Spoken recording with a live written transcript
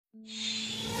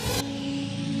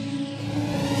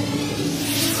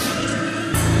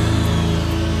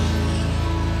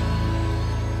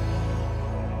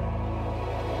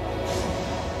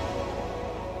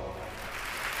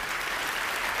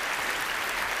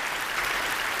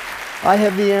I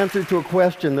have the answer to a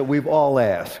question that we've all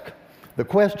asked. The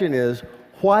question is,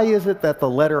 why is it that the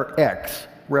letter X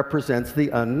represents the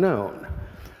unknown?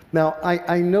 Now,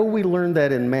 I know we learned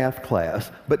that in math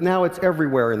class, but now it's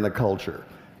everywhere in the culture.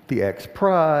 The X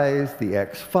Prize, the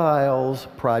X Files,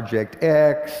 Project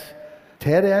X,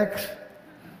 TEDx.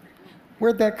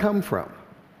 Where'd that come from?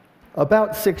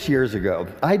 About 6 years ago,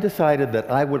 I decided that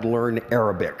I would learn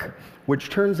Arabic, which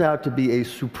turns out to be a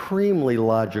supremely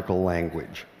logical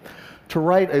language. To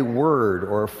write a word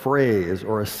or a phrase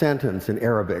or a sentence in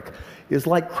Arabic is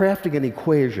like crafting an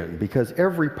equation because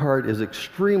every part is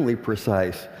extremely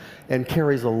precise and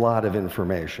carries a lot of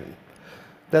information.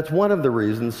 That's one of the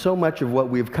reasons so much of what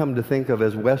we've come to think of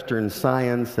as Western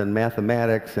science and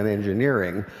mathematics and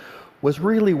engineering was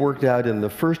really worked out in the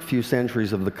first few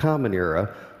centuries of the Common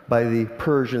Era by the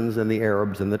Persians and the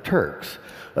Arabs and the Turks.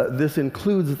 This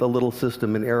includes the little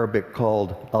system in Arabic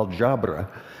called algebra,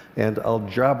 and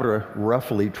algebra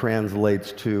roughly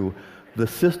translates to the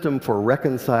system for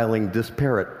reconciling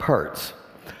disparate parts.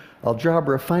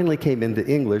 Algebra finally came into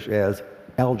English as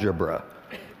algebra,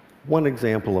 one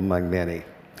example among many.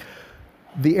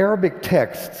 The Arabic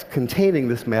texts containing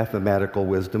this mathematical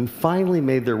wisdom finally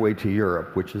made their way to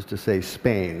Europe, which is to say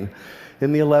Spain,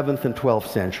 in the 11th and 12th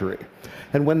century.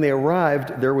 And when they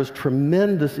arrived, there was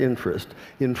tremendous interest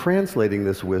in translating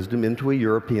this wisdom into a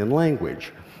European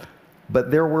language.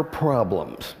 But there were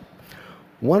problems.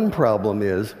 One problem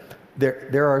is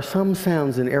there are some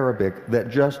sounds in Arabic that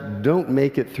just don't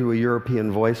make it through a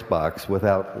European voice box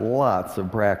without lots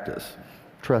of practice.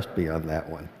 Trust me on that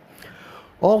one.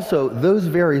 Also, those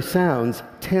very sounds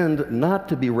tend not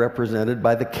to be represented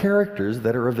by the characters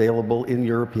that are available in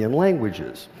European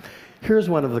languages. Here's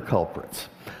one of the culprits.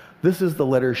 This is the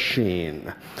letter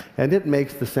sheen, and it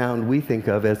makes the sound we think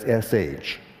of as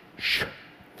sh, sh.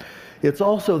 It's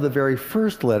also the very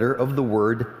first letter of the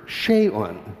word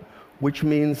shay'un, which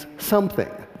means something,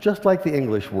 just like the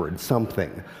English word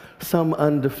something, some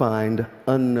undefined,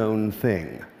 unknown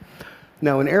thing.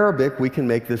 Now, in Arabic, we can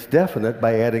make this definite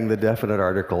by adding the definite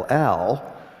article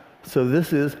al, so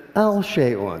this is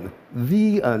al-shay'un,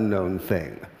 the unknown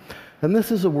thing. And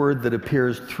this is a word that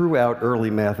appears throughout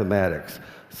early mathematics,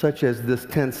 such as this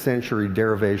 10th century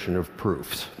derivation of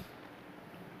proofs.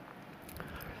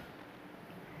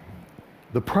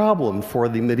 The problem for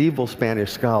the medieval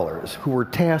Spanish scholars who were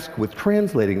tasked with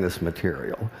translating this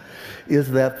material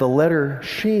is that the letter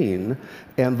sheen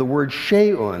and the word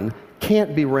shay'un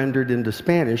can't be rendered into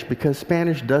Spanish because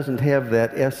Spanish doesn't have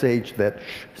that sh, that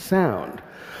sh sound.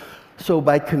 So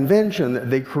by convention,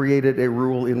 they created a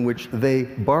rule in which they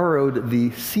borrowed the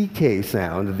ck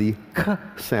sound, the k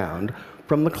sound,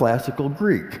 from the classical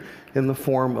Greek in the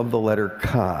form of the letter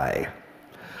chi.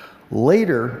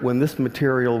 Later, when this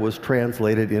material was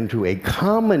translated into a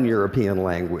common European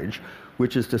language,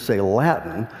 which is to say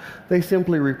Latin, they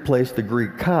simply replaced the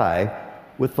Greek chi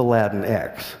with the Latin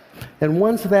x. And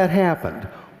once that happened,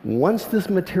 once this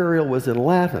material was in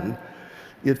Latin,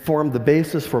 it formed the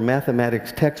basis for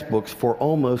mathematics textbooks for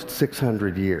almost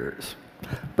 600 years.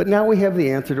 But now we have the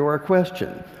answer to our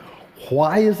question.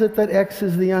 Why is it that x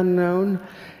is the unknown?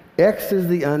 X is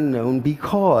the unknown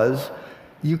because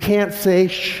you can't say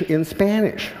sh in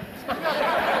Spanish.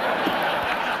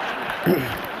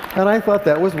 And I thought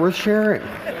that was worth sharing.